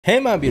Hey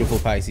my beautiful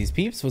Pisces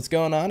peeps, what's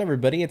going on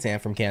everybody? It's Ann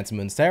from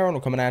CancerMoonsTarot and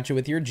we're coming at you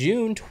with your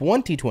June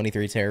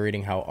 2023 tarot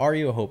reading. How are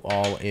you? I hope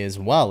all is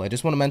well. I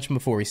just want to mention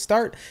before we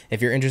start,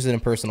 if you're interested in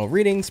personal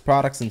readings,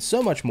 products, and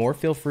so much more,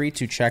 feel free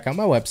to check out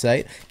my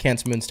website,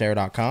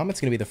 CancerMoonsTarot.com.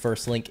 It's going to be the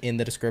first link in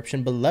the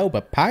description below.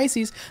 But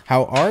Pisces,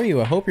 how are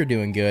you? I hope you're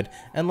doing good.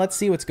 And let's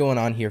see what's going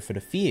on here for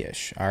the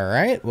fish.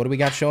 Alright, what do we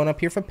got showing up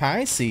here for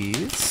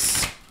Pisces?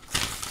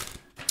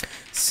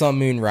 Sun,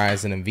 Moon,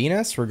 Rising, and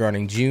Venus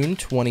regarding June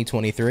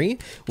 2023.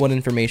 What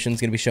information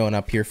is going to be showing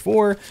up here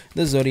for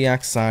the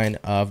zodiac sign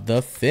of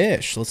the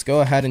fish? Let's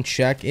go ahead and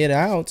check it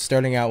out.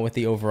 Starting out with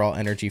the overall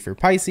energy for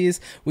Pisces,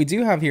 we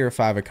do have here a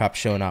Five of Cups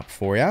showing up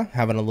for you.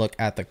 Having a look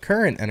at the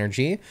current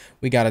energy,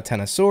 we got a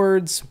Ten of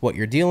Swords, what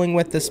you're dealing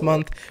with this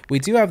month. We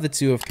do have the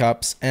Two of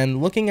Cups,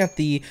 and looking at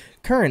the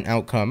current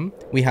outcome,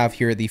 we have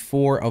here the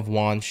Four of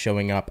Wands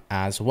showing up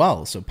as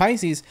well. So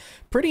Pisces,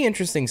 pretty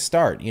interesting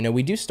start. You know,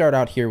 we do start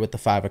out here with the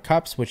Five of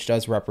Cups, which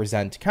does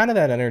represent kind of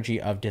that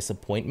energy of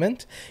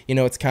disappointment. You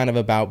know, it's kind of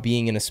about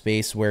being in a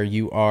space where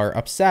you are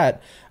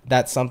upset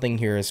that something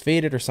here is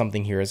faded or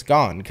something here is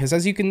gone. Because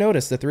as you can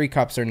notice, the Three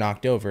Cups are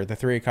knocked over. The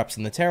Three of Cups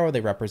in the tarot, they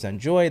represent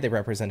joy, they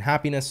represent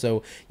happiness.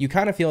 So you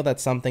kind of feel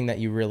that something that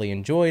you really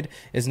enjoyed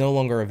is no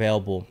longer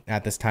available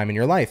at this time in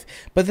your life.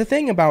 But the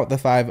thing about the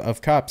Five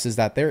of Cups is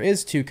that there is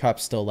two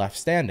cups still left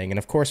standing. And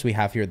of course, we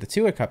have here the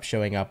Two of Cups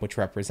showing up, which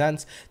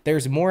represents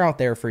there's more out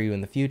there for you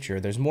in the future.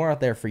 There's more out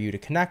there for you to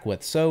connect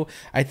with. So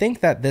I think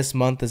that this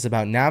month is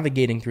about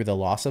navigating through the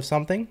loss of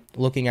something.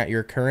 Looking at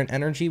your current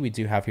energy, we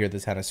do have here the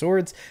Ten of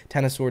Swords.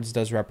 Ten of Swords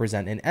does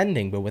represent an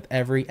ending, but with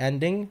every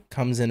ending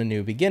comes in a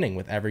new beginning.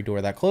 With every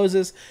door that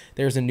closes,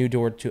 there's a new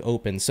door to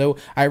open. So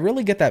I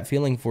really get that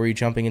feeling for you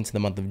jumping into the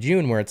month of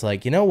June where it's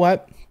like, you know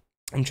what?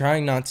 I'm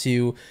trying not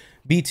to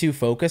be too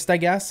focused, I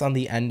guess, on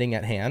the ending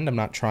at hand. I'm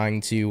not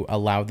trying to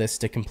allow this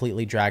to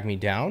completely drag me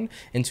down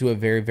into a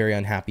very, very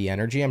unhappy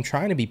energy. I'm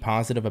trying to be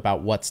positive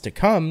about what's to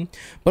come,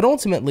 but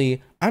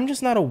ultimately, I'm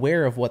just not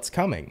aware of what's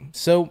coming.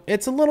 So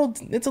it's a little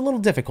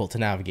difficult to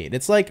navigate.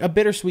 It's like a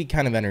bittersweet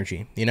kind of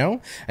energy, you know?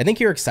 I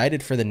think you're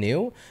excited for the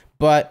new,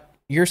 but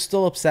you're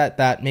still upset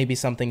that maybe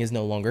something is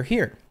no longer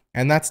here.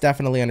 And that's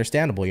definitely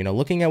understandable. You know,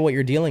 looking at what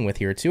you're dealing with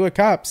here, Two of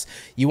Cups,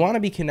 you want to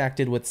be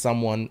connected with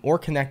someone or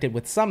connected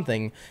with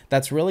something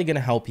that's really going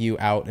to help you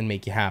out and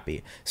make you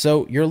happy.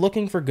 So you're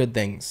looking for good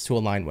things to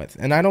align with.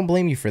 And I don't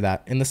blame you for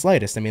that in the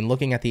slightest. I mean,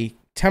 looking at the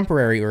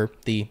temporary or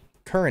the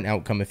current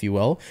outcome, if you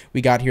will,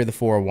 we got here the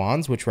Four of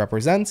Wands, which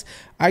represents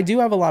I do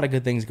have a lot of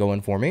good things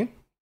going for me.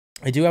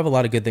 I do have a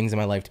lot of good things in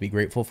my life to be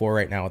grateful for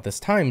right now at this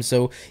time.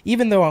 So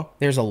even though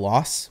there's a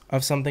loss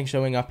of something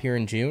showing up here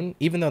in June,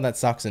 even though that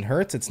sucks and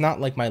hurts, it's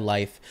not like my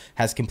life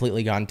has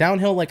completely gone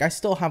downhill. Like I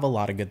still have a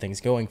lot of good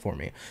things going for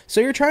me. So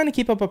you're trying to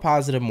keep up a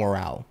positive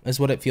morale is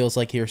what it feels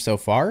like here so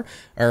far.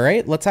 All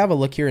right, let's have a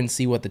look here and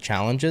see what the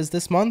challenge is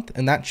this month.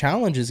 And that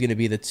challenge is going to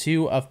be the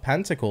Two of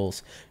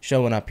Pentacles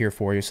showing up here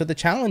for you. So the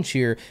challenge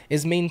here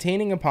is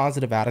maintaining a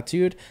positive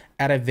attitude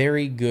at a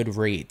very good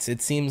rate.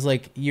 It seems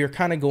like you're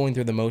kind of going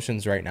through the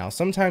motions right now.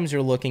 Sometimes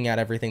you're looking at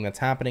everything that's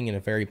happening in a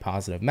very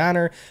positive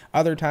manner.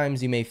 Other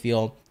times you may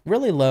feel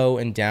really low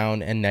and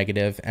down and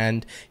negative,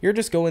 and you're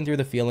just going through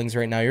the feelings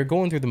right now. You're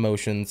going through the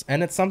motions,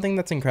 and it's something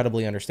that's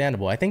incredibly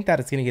understandable. I think that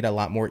it's going to get a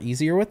lot more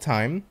easier with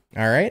time.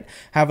 All right,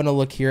 having a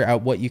look here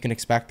at what you can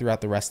expect throughout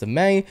the rest of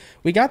May.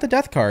 We got the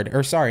Death card,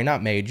 or sorry,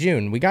 not May,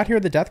 June. We got here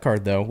the Death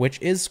card though, which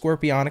is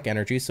Scorpionic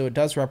energy, so it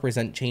does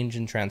represent change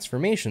and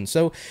transformation.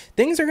 So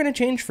things are going to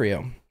change for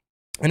you.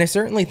 And I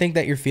certainly think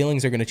that your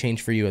feelings are going to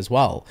change for you as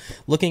well.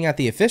 Looking at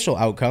the official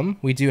outcome,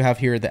 we do have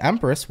here the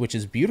Empress, which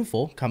is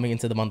beautiful coming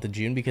into the month of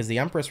June because the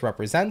Empress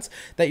represents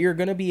that you're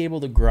going to be able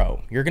to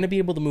grow. You're going to be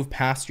able to move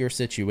past your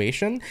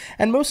situation.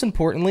 And most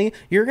importantly,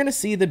 you're going to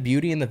see the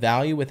beauty and the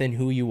value within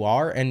who you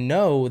are and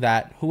know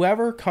that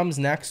whoever comes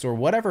next or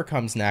whatever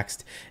comes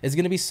next is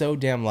going to be so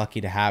damn lucky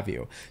to have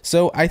you.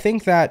 So I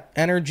think that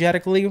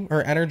energetically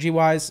or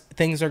energy-wise,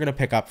 things are going to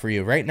pick up for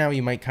you. Right now,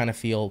 you might kind of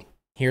feel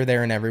here,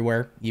 there, and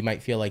everywhere. You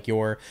might feel like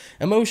your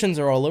emotions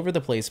are all over the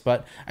place,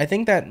 but I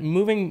think that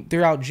moving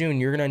throughout June,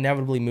 you're going to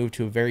inevitably move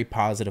to a very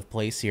positive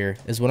place here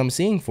is what I'm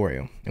seeing for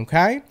you,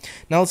 okay?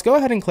 Now, let's go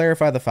ahead and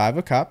clarify the Five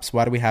of Cups.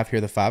 Why do we have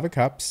here the Five of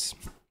Cups?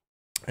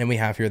 And we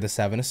have here the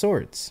Seven of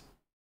Swords.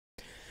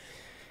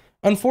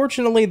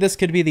 Unfortunately, this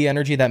could be the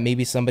energy that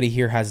maybe somebody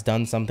here has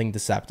done something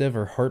deceptive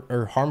or hurt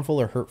or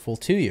harmful or hurtful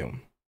to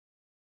you.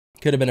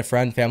 Could have been a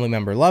friend, family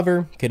member,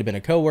 lover. Could have been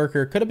a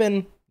coworker. Could have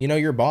been, you know,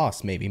 your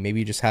boss maybe. Maybe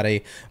you just had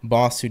a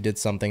boss who did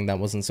something that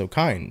wasn't so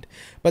kind.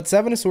 But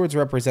Seven of Swords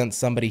represents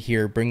somebody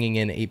here bringing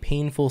in a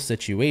painful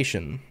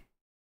situation.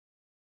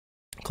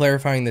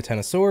 Clarifying the Ten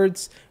of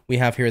Swords, we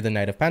have here the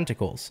Knight of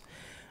Pentacles.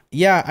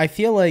 Yeah, I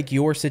feel like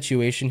your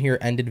situation here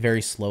ended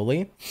very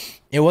slowly.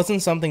 It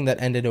wasn't something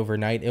that ended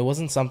overnight. It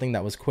wasn't something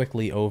that was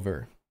quickly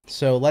over.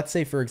 So let's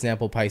say, for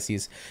example,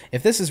 Pisces,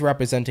 if this is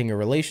representing a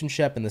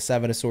relationship and the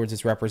Seven of Swords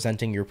is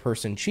representing your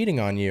person cheating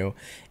on you,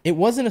 it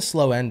wasn't a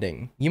slow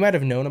ending. You might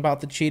have known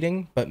about the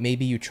cheating, but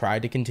maybe you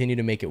tried to continue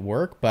to make it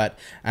work. But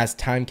as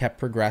time kept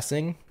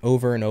progressing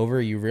over and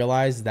over, you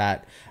realized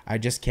that I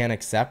just can't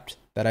accept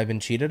that I've been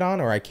cheated on,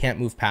 or I can't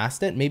move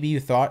past it. Maybe you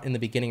thought in the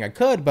beginning I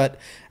could, but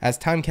as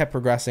time kept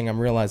progressing, I'm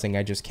realizing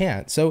I just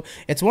can't. So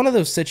it's one of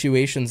those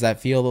situations that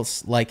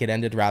feels like it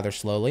ended rather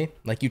slowly,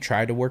 like you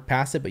tried to work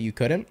past it, but you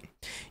couldn't.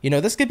 You know,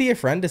 this could be a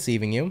friend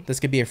deceiving you. This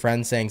could be a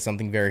friend saying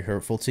something very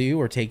hurtful to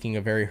you or taking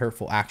a very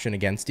hurtful action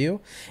against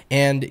you.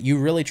 And you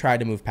really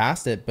tried to move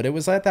past it. But it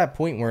was at that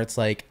point where it's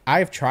like,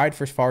 I've tried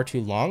for far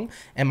too long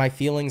and my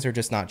feelings are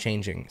just not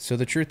changing. So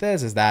the truth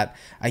is that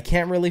I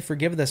can't really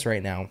forgive this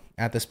right now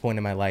at this point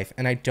in my life.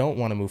 And I don't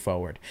want to move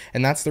forward.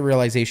 And that's the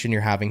realization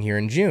you're having here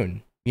in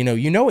June.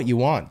 You know what you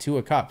want, Two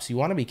of Cups. You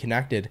want to be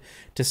connected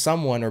to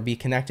someone or be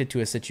connected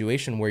to a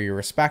situation where you're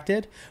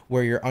respected,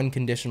 where you're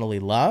unconditionally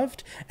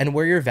loved, and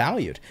where you're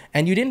valued.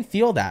 And you didn't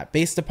feel that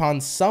based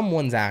upon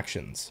someone's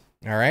actions,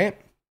 all right?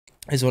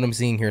 Is what I'm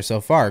seeing here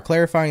so far.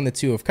 Clarifying the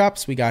Two of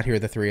Cups, we got here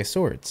the Three of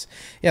Swords.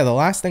 Yeah, the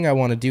last thing I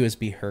want to do is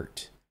be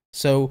hurt.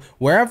 So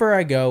wherever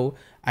I go,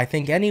 I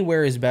think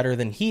anywhere is better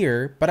than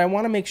here, but I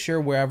want to make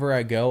sure wherever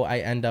I go, I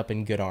end up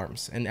in good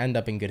arms and end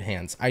up in good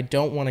hands. I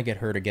don't want to get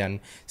hurt again,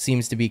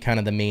 seems to be kind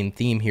of the main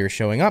theme here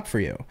showing up for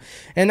you.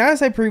 And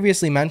as I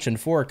previously mentioned,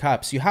 Four of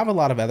Cups, you have a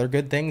lot of other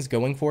good things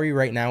going for you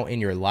right now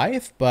in your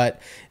life, but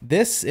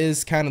this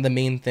is kind of the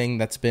main thing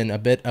that's been a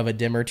bit of a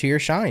dimmer to your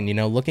shine. You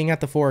know, looking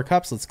at the Four of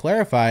Cups, let's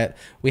clarify it.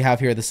 We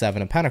have here the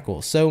Seven of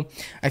Pentacles. So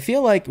I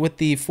feel like with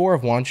the Four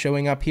of Wands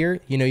showing up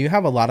here, you know, you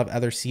have a lot of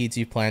other seeds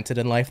you've planted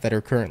in life that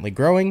are currently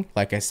growing.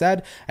 Like I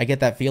said, I get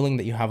that feeling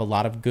that you have a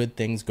lot of good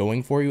things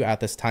going for you at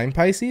this time,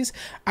 Pisces.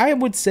 I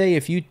would say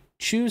if you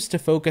choose to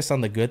focus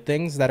on the good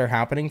things that are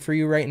happening for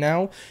you right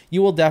now,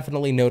 you will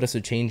definitely notice a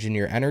change in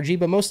your energy,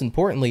 but most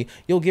importantly,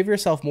 you'll give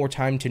yourself more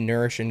time to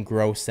nourish and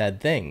grow said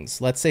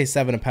things. Let's say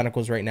Seven of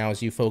Pentacles right now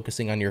is you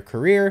focusing on your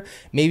career.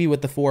 Maybe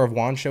with the Four of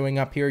Wands showing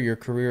up here, your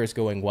career is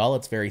going well,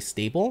 it's very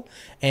stable,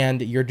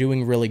 and you're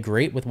doing really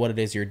great with what it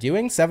is you're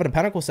doing. Seven of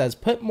Pentacles says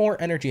put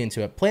more energy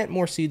into it, plant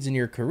more seeds in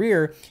your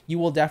career, you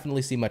will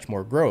definitely see much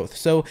more growth.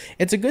 So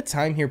it's a good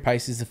time here,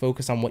 Pisces, to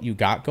focus on what you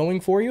got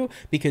going for you,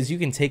 because you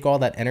can take all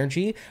that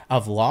energy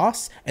of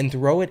loss and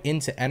throw it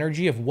into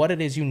energy of what it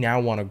is you now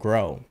want to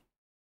grow.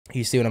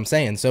 You see what I'm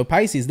saying? So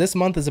Pisces, this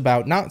month is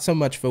about not so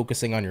much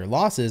focusing on your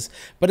losses,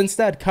 but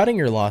instead cutting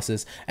your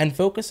losses and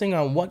focusing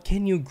on what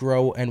can you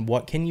grow and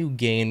what can you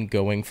gain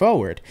going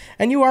forward.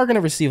 And you are going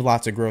to receive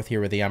lots of growth here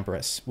with the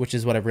Empress, which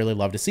is what I really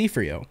love to see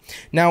for you.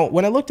 Now,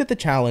 when I looked at the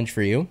challenge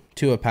for you,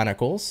 Two of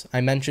Pentacles,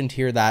 I mentioned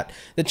here that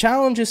the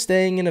challenge is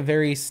staying in a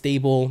very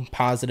stable,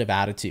 positive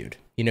attitude.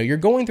 You know, you're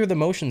going through the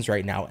motions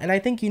right now, and I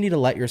think you need to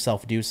let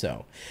yourself do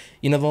so.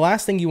 You know, the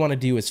last thing you want to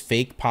do is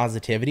fake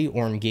positivity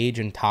or engage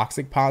in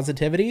toxic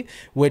positivity,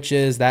 which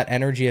is that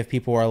energy of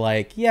people who are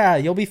like, yeah,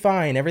 you'll be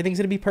fine. Everything's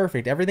going to be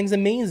perfect. Everything's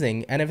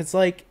amazing. And if it's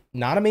like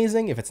not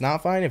amazing, if it's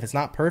not fine, if it's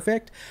not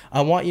perfect,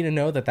 I want you to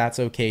know that that's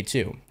okay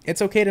too.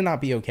 It's okay to not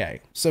be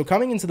okay. So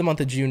coming into the month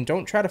of June,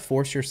 don't try to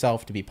force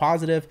yourself to be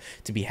positive,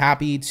 to be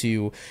happy,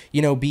 to,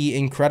 you know, be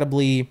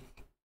incredibly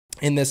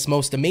in this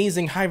most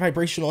amazing high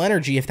vibrational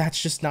energy if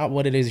that's just not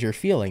what it is you're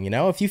feeling. You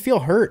know, if you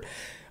feel hurt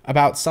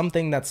about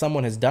something that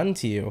someone has done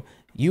to you,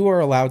 you are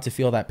allowed to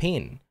feel that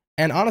pain.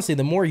 And honestly,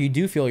 the more you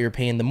do feel your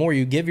pain, the more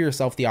you give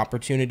yourself the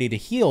opportunity to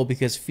heal,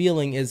 because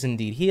feeling is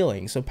indeed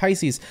healing. So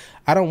Pisces,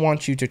 I don't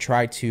want you to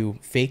try to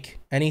fake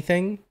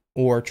anything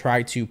or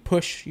try to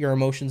push your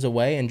emotions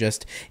away and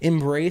just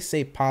embrace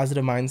a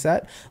positive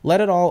mindset.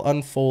 Let it all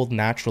unfold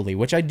naturally,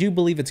 which I do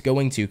believe it's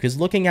going to, because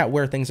looking at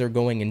where things are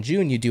going in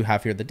June, you do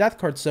have here the Death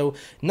card. So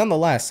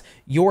nonetheless,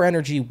 your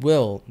energy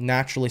will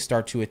naturally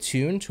start to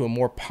attune to a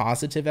more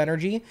positive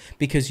energy,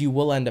 because you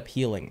will end up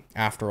healing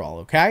after all,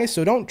 okay?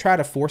 So don't try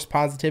to force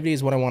positivity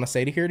is what I want to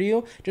say to here to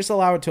you. Just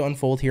allow it to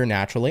unfold here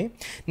naturally.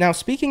 Now,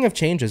 speaking of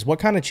changes, what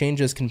kind of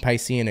changes can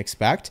Piscean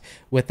expect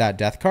with that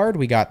Death card?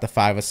 We got the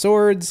Five of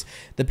Swords,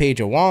 the Page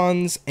of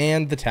Wands,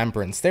 and the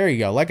Temperance. There you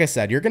go. Like I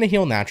said, you're going to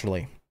heal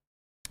naturally.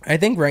 I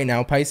think right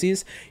now,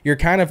 Pisces, you're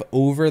kind of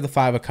over the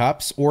Five of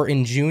Cups, or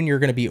in June, you're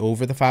going to be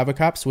over the Five of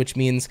Cups, which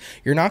means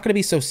you're not going to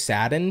be so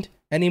saddened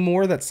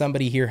anymore that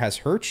somebody here has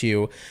hurt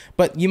you,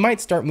 but you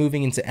might start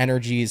moving into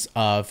energies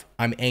of,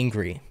 I'm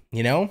angry,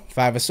 you know,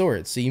 Five of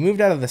Swords. So you moved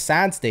out of the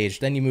sad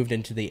stage, then you moved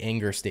into the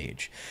anger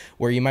stage,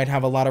 where you might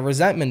have a lot of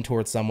resentment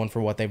towards someone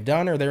for what they've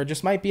done, or there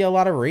just might be a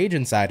lot of rage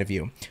inside of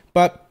you.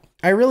 But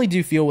I really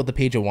do feel with the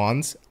Page of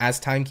Wands, as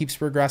time keeps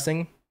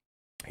progressing,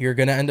 You're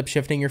going to end up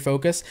shifting your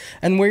focus,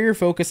 and where your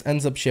focus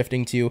ends up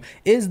shifting to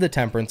is the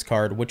Temperance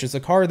card, which is a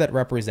card that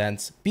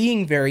represents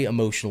being very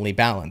emotionally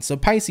balanced. So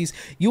Pisces,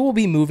 you will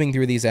be moving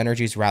through these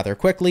energies rather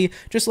quickly.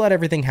 Just let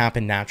everything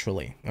happen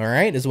naturally. All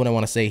right, is what I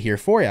want to say here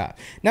for you.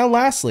 Now,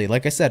 lastly,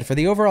 like I said, for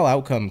the overall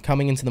outcome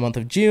coming into the month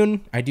of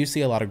June, I do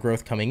see a lot of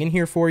growth coming in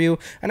here for you,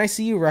 and I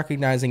see you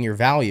recognizing your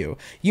value.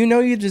 You know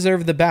you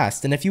deserve the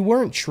best, and if you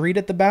weren't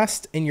treated the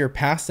best in your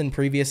past and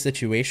previous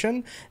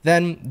situation,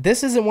 then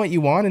this isn't what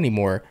you want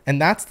anymore, and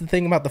that's the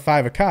thing about the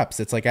Five of Cups.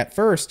 It's like at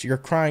first you're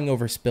crying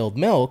over spilled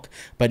milk,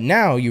 but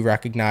now you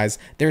recognize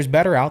there's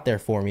better out there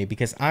for me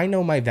because I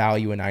know my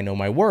value and I know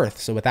my worth.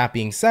 So with that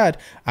being said,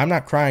 I'm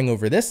not crying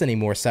over this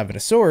anymore, Seven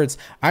of Swords.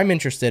 I'm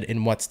interested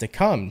in what's to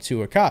come,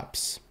 Two of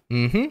Cups.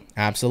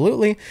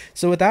 Absolutely.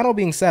 So with that all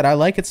being said, I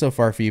like it so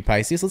far for you,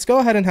 Pisces. Let's go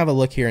ahead and have a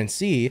look here and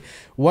see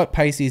what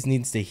Pisces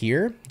needs to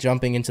hear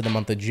jumping into the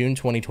month of June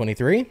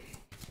 2023.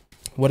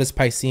 What does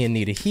Piscean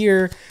need to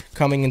hear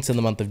coming into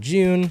the month of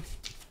June?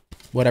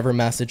 Whatever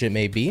message it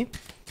may be.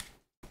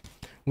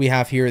 We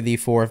have here the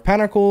Four of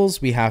Pentacles,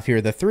 we have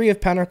here the Three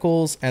of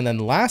Pentacles, and then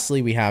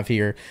lastly we have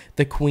here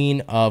the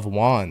Queen of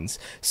Wands.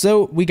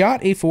 So we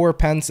got a Four of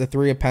Pence, a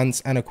Three of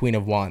Pence, and a Queen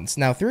of Wands.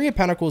 Now Three of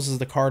Pentacles is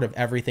the card of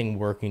everything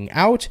working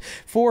out.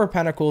 Four of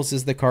Pentacles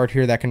is the card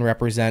here that can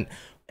represent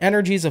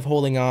energies of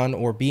holding on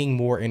or being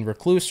more in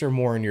recluse or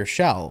more in your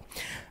shell.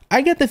 I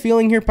get the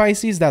feeling here,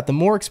 Pisces, that the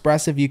more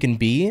expressive you can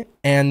be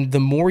and the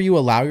more you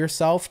allow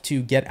yourself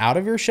to get out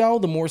of your shell,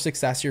 the more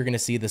success you're going to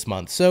see this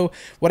month. So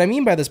what I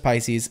mean by this,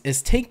 Pisces,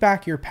 is take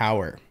back your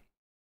power.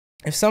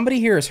 If somebody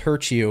here has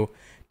hurt you,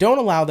 don't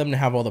allow them to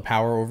have all the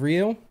power over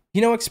you.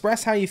 You know,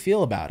 express how you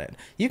feel about it.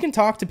 You can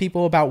talk to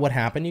people about what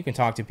happened. You can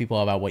talk to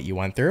people about what you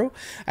went through.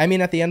 I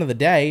mean, at the end of the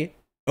day,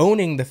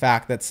 owning the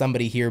fact that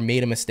somebody here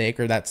made a mistake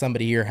or that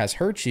somebody here has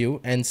hurt you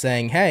and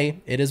saying,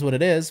 hey, it is what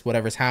it is,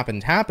 whatever's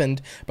happened,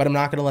 happened, but I'm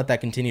not going to let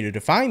that continue to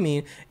define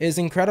me is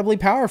incredibly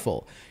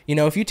powerful. You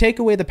know, if you take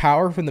away the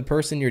power from the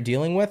person you're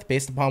dealing with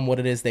based upon what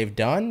it is they've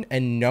done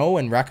and know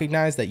and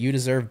recognize that you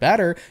deserve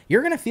better,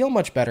 you're going to feel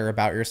much better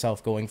about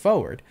yourself going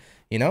forward.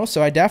 You know,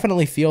 so I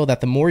definitely feel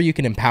that the more you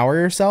can empower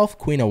yourself,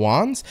 Queen of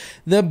Wands,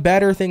 the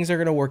better things are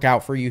going to work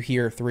out for you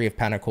here, Three of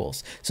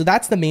Pentacles. So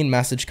that's the main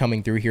message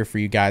coming through here for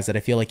you guys that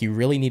I feel like you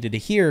really needed to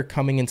hear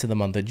coming into the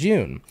month of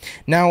June.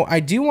 Now, I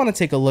do want to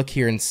take a look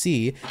here and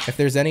see if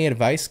there's any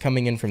advice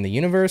coming in from the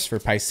universe for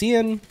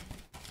Piscean.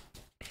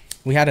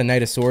 We had a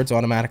Knight of Swords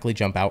automatically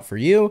jump out for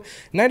you.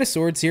 Knight of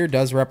Swords here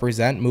does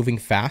represent moving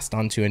fast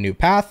onto a new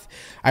path.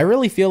 I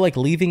really feel like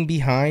leaving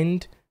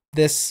behind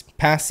this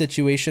past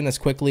situation as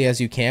quickly as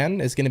you can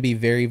is going to be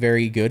very,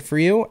 very good for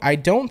you. I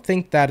don't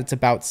think that it's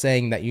about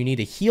saying that you need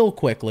to heal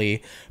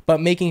quickly, but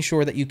making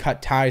sure that you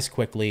cut ties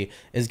quickly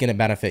is going to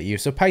benefit you.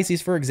 So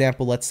Pisces, for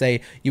example, let's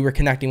say you were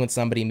connecting with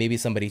somebody, maybe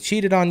somebody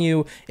cheated on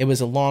you. It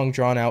was a long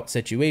drawn out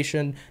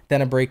situation.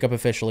 Then a breakup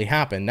officially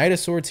happened. Knight of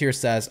Swords here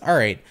says, all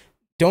right,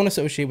 don't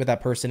associate with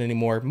that person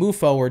anymore. Move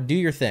forward, do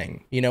your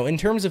thing. You know, in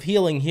terms of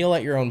healing, heal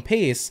at your own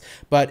pace,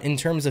 but in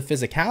terms of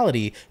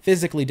physicality,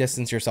 physically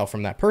distance yourself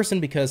from that person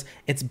because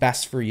it's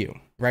best for you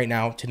right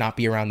now to not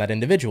be around that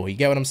individual. You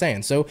get what I'm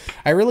saying? So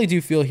I really do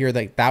feel here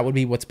that that would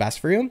be what's best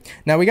for you.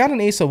 Now we got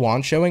an Ace of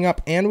Wands showing up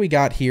and we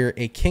got here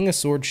a King of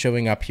Swords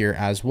showing up here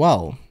as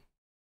well.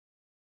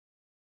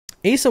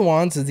 Ace of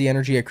Wands is the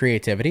energy of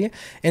creativity.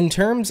 In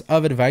terms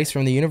of advice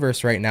from the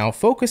universe right now,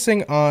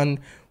 focusing on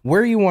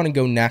where you want to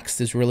go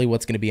next is really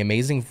what's going to be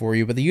amazing for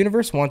you, but the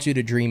universe wants you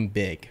to dream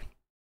big.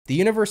 The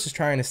universe is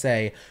trying to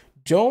say,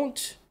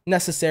 don't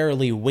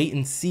necessarily wait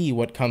and see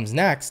what comes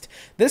next.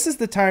 This is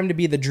the time to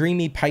be the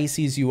dreamy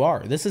Pisces you are.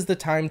 This is the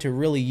time to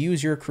really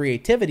use your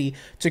creativity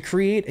to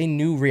create a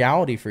new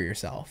reality for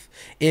yourself.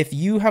 If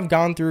you have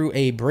gone through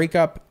a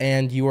breakup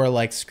and you are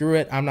like, screw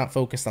it, I'm not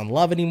focused on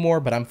love anymore,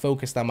 but I'm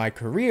focused on my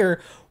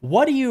career,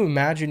 what do you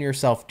imagine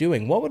yourself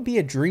doing? What would be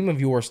a dream of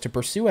yours to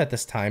pursue at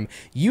this time?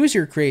 Use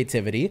your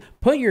creativity,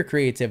 put your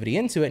creativity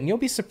into it, and you'll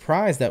be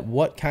surprised at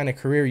what kind of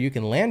career you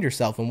can land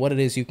yourself and what it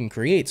is you can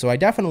create. So I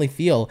definitely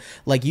feel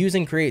like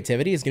using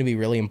creativity is going to be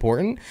really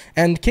important.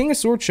 And King of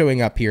Swords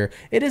showing up here,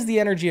 it is the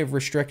energy of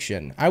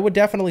restriction. I would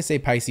definitely say,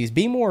 Pisces,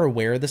 be more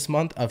aware this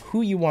month of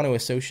who you want to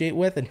associate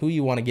with and who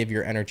you want to give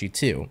your energy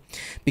to.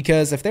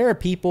 Because if there are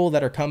people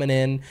that are coming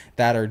in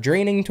that are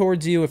draining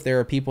towards you, if there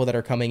are people that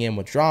are coming in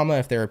with drama,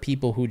 if there are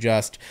people who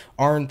just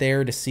aren't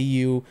there to see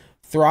you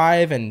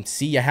thrive and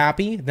see you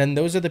happy, then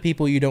those are the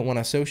people you don't want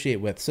to associate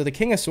with. So the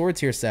King of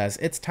Swords here says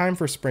it's time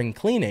for spring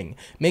cleaning.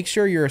 Make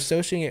sure you're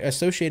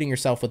associating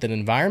yourself with an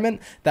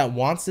environment that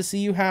wants to see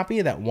you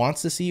happy, that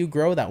wants to see you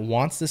grow, that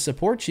wants to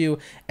support you,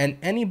 and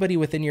anybody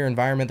within your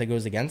environment that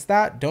goes against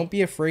that, don't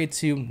be afraid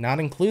to not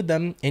include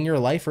them in your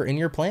life or in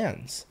your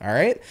plans. All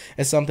right?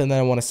 It's something that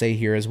I want to say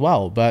here as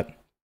well. But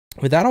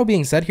with that all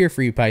being said here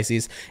for you,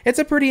 Pisces, it's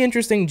a pretty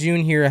interesting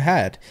June here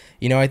ahead.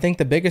 You know, I think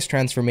the biggest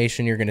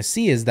transformation you're going to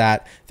see is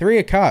that Three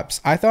of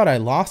Cups, I thought I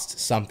lost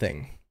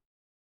something.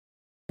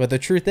 But the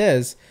truth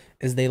is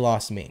they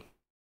lost me.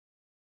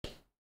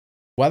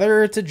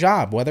 Whether it's a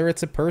job, whether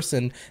it's a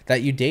person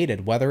that you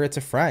dated, whether it's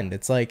a friend,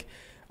 it's like,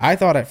 I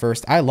thought at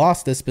first I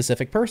lost this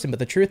specific person, but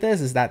the truth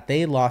is that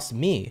they lost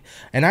me.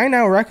 And I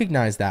now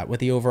recognize that with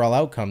the overall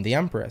outcome, the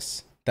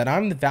Empress, that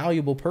I'm the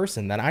valuable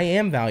person, that I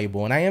am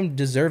valuable, and I am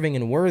deserving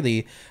and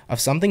worthy of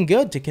something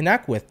good to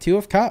connect with. Two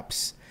of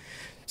Cups.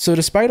 So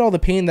despite all the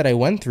pain that I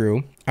went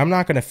through, I'm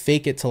not going to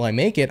fake it till I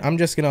make it. I'm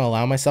just going to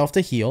allow myself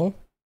to heal.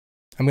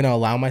 I'm going to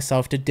allow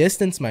myself to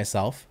distance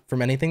myself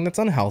from anything that's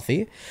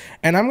unhealthy.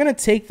 And I'm going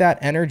to take that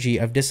energy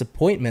of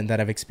disappointment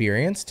that I've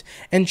experienced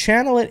and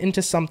channel it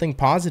into something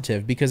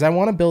positive, because I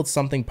want to build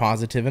something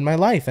positive in my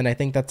life. And I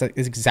think that's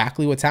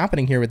exactly what's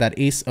happening here with that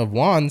Ace of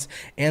Wands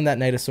and that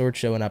Knight of Swords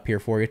showing up here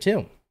for you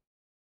too.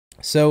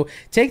 So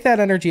take that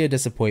energy of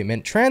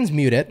disappointment,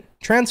 transmute it,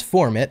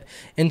 transform it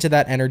into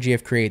that energy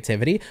of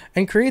creativity,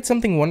 and create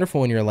something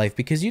wonderful in your life,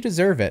 because you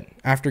deserve it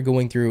after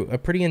going through a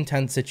pretty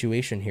intense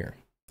situation here.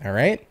 All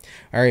right,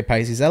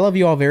 Pisces, I love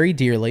you all very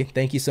dearly.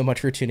 Thank you so much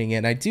for tuning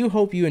in. I do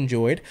hope you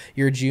enjoyed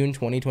your June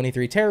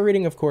 2023 tarot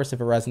reading. Of course,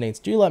 if it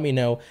resonates, do let me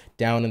know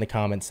down in the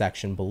comment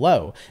section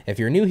below. If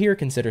you're new here,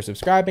 consider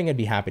subscribing. I'd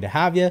be happy to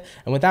have you.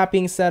 And with that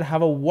being said,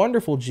 have a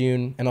wonderful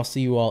June, and I'll see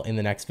you all in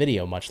the next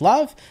video. Much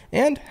love,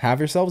 and have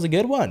yourselves a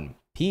good one.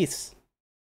 Peace.